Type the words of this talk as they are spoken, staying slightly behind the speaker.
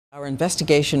Our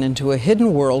investigation into a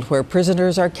hidden world where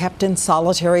prisoners are kept in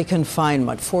solitary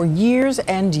confinement for years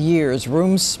and years,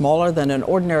 rooms smaller than an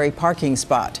ordinary parking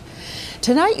spot.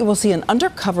 Tonight you will see an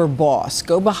undercover boss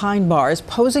go behind bars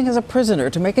posing as a prisoner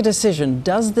to make a decision.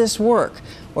 Does this work,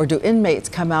 or do inmates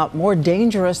come out more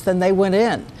dangerous than they went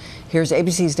in? Here's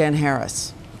ABC's Dan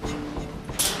Harris.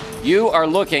 You are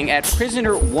looking at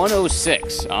prisoner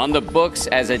 106, on the books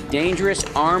as a dangerous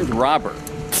armed robber.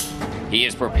 He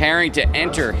is preparing to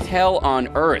enter hell on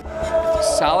earth,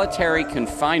 solitary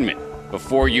confinement.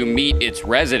 Before you meet its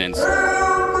residents,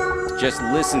 just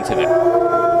listen to them.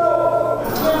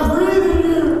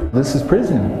 This is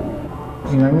prison. You know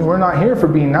what I mean? We're not here for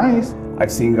being nice.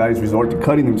 I've seen guys resort to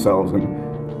cutting themselves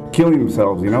and killing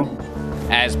themselves, you know?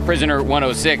 As prisoner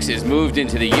 106 is moved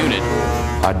into the unit,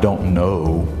 I don't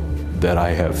know that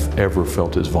I have ever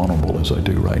felt as vulnerable as I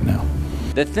do right now.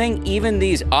 the thing even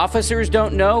these officers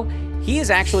don't know, he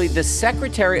is actually the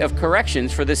Secretary of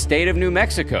Corrections for the state of New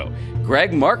Mexico,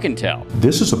 Greg Marcantel.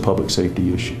 This is a public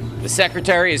safety issue. The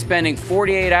Secretary is spending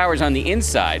 48 hours on the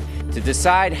inside to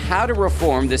decide how to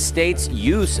reform the state's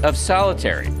use of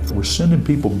solitary. We're sending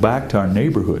people back to our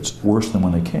neighborhoods worse than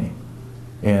when they came.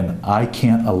 And I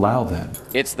can't allow that.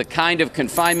 It's the kind of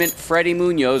confinement Freddie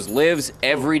Munoz lives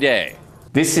every day.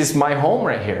 This is my home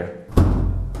right here.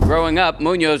 Growing up,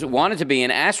 Munoz wanted to be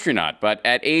an astronaut, but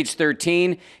at age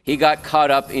 13, he got caught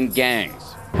up in gangs.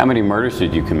 How many murders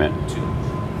did you commit?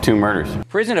 Two murders.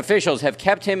 Prison officials have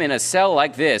kept him in a cell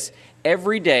like this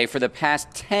every day for the past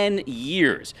 10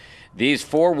 years. These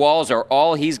four walls are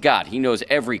all he's got. He knows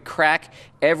every crack,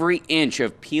 every inch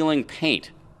of peeling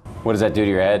paint. What does that do to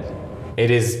your head?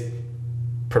 It is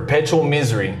perpetual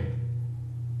misery.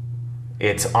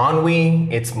 It's ennui,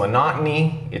 it's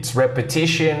monotony, it's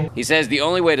repetition. He says the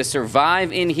only way to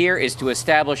survive in here is to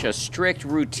establish a strict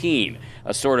routine,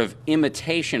 a sort of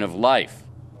imitation of life.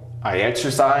 I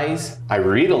exercise, I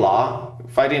read a lot.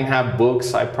 If I didn't have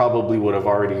books, I probably would have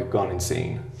already gone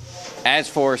insane. As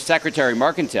for Secretary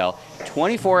Marcantel,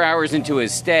 24 hours into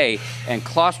his stay, and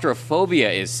claustrophobia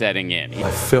is setting in.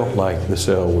 I felt like the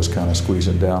cell was kind of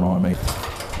squeezing down on me.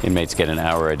 Inmates get an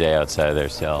hour a day outside of their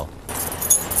cell.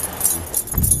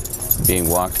 Being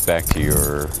walked back to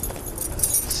your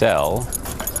cell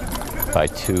by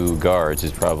two guards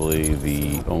is probably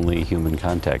the only human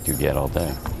contact you get all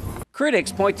day.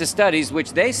 Critics point to studies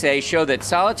which they say show that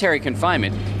solitary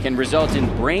confinement can result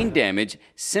in brain damage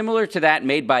similar to that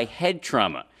made by head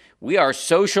trauma. We are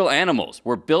social animals.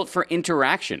 We're built for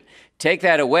interaction. Take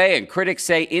that away, and critics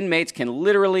say inmates can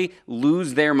literally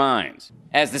lose their minds.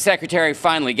 As the secretary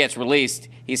finally gets released,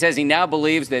 he says he now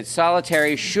believes that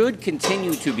solitary should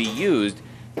continue to be used,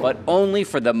 but only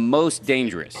for the most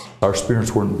dangerous. Our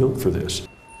spirits weren't built for this.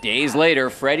 Days later,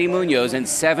 Freddie Munoz and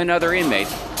 7 other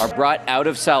inmates are brought out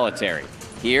of solitary.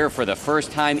 Here, for the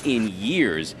first time in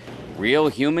years, real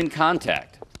human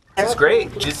contact. It's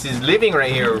great. This is living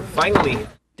right here, finally.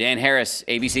 Dan Harris,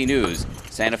 ABC News,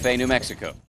 Santa Fe, New Mexico.